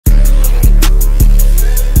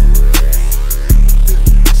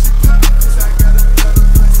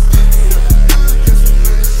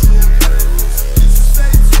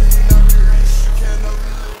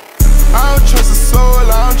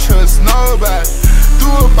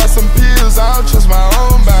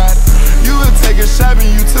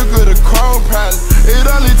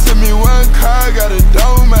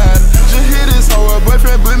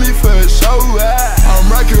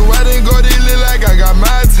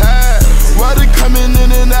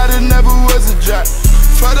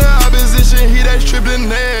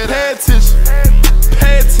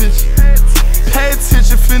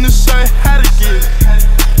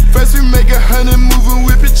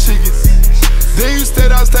Then you stayed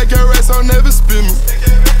out, stack your rest, so never spin me.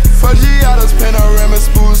 Forgiatos, Panoramas,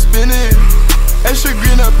 spoon spinning. Extra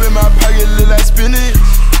green up in my pocket, look like spinach.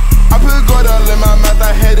 I put gold all in my mouth,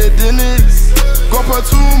 I had it in it. Go put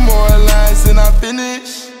 2 more lines and I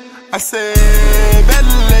finish. I said,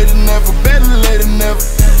 better later, never, better later, never.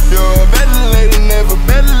 Yo, better later, never,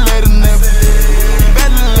 better later, never.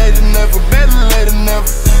 Better later, never, better later, never.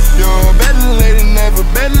 Yo, better later, never,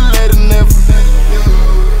 better later, never.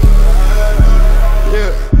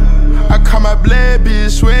 Yeah, I caught my blade,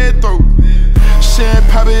 bitch, sweat throat. She ain't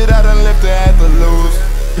pop it out and left her at the lows.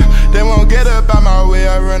 They won't get up out my way,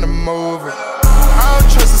 I run them over. I don't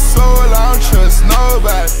trust a soul, I don't trust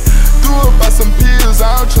nobody. Threw up by some pills,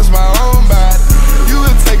 I don't trust my own body. You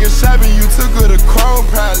were taking shopping, you took her to Chrome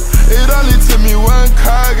probably. It only took me 1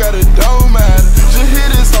 car, got a dome matter. Just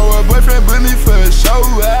hit it so her boyfriend put me for a show.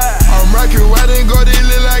 I'm rockin' white and gold, it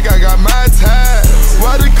look like I got my ties.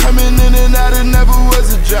 Water coming in and out, it never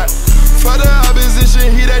was a drop. For the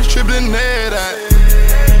opposition, he that tripping head out.